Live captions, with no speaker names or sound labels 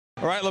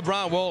All right,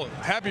 LeBron, well,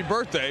 happy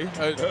birthday.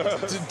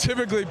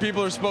 Typically,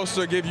 people are supposed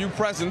to give you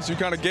presents. You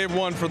kind of gave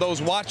one for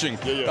those watching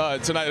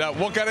tonight.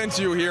 What got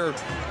into you here?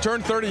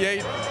 Turned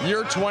 38,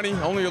 year 20,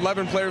 only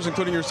 11 players,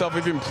 including yourself,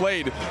 have even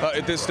played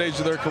at this stage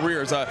of their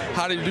careers.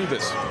 How did you do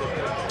this?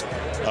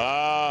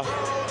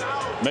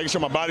 Making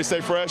sure my body stay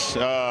fresh,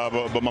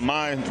 but my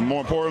mind, more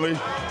importantly.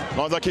 As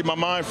long as I keep my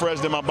mind fresh,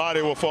 then my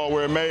body will fall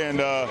where it may. And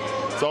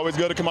it's always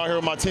good to come out here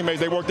with my teammates.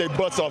 They worked their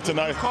butts off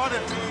tonight. You caught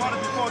it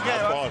before the game.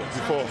 I caught it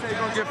before. You're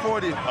going to get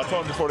 40. I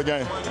caught it before the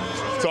game.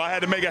 So I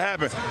had to make it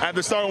happen.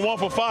 After starting 1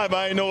 for 5,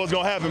 I didn't know what was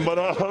going to happen. But,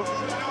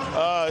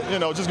 you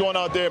know, just going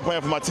out there and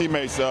playing for my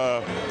teammates.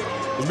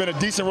 It's been a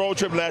decent road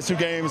trip the last 2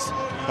 games.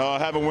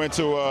 Haven't went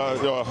to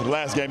the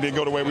last game, didn't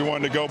go the way we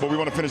wanted to go, but we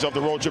want to finish off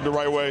the road trip the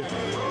right way,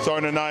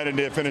 starting tonight and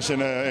then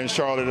finishing in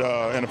Charlotte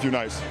in a few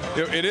nights.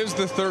 It is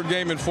the 3rd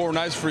game in 4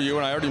 nights for you,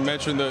 and I already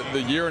mentioned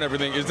the year and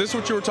everything. Is this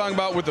what you were talking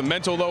about with the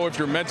mental, though? If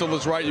your mental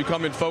is right, you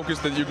come in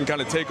focused, that you can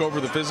kind of take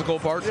over the physical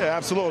part? Yeah,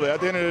 absolutely.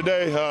 At the end of the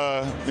day,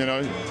 you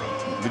know,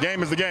 the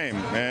game is the game,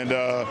 and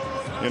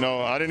you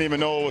know, I didn't even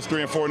know it was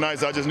 3 and 4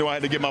 nights. I just knew I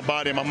had to get my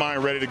body and my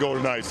mind ready to go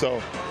tonight.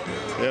 So,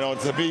 you know,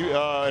 to be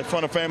in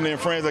front of family and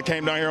friends that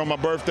came down here on my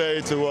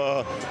birthday,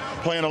 to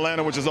play in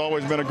Atlanta, which has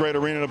always been a great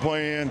arena to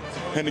play in,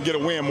 and to get a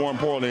win, more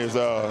importantly, is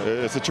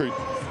it's a treat.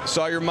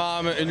 Saw your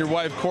mom and your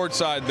wife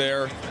courtside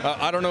there.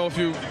 I don't know if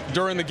you,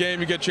 during the game,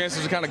 you get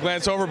chances to kind of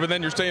glance over, but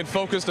then you're staying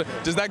focused.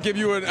 Does that give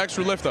you an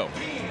extra lift, though?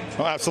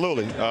 Oh,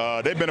 absolutely.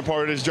 They've been a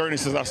part of this journey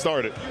since I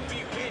started,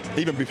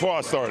 even before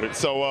I started.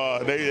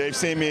 So they've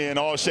seen me in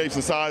all shapes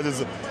and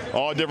sizes,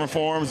 all different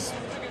forms,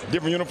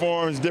 different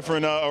uniforms,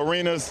 different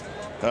arenas,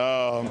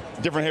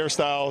 different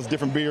hairstyles,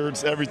 different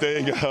beards,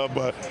 everything.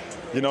 But,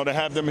 you know, to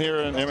have them here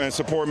and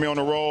support me on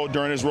the road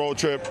during this road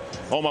trip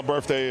on my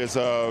birthday is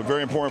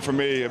very important for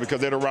me, because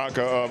they're the rock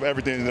of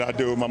everything that I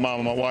do, my mom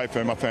and my wife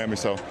and my family.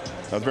 So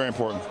that's very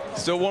important.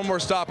 Still one more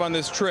stop on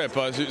this trip.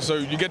 So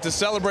you get to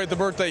celebrate the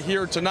birthday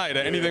here tonight.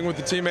 Anything with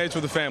the teammates,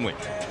 with the family?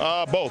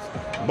 Both.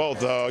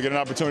 Get an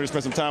opportunity to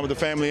spend some time with the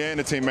family and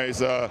the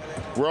teammates.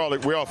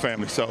 We're all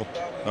family. So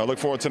look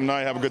forward to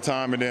tonight, have a good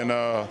time, and then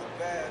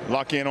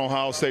lock in on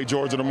Ohio State,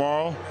 Georgia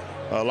tomorrow.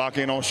 Lock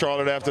in on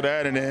Charlotte after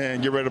that, and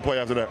then get ready to play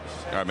after that.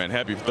 All right, man.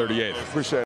 Happy 38th. Appreciate it.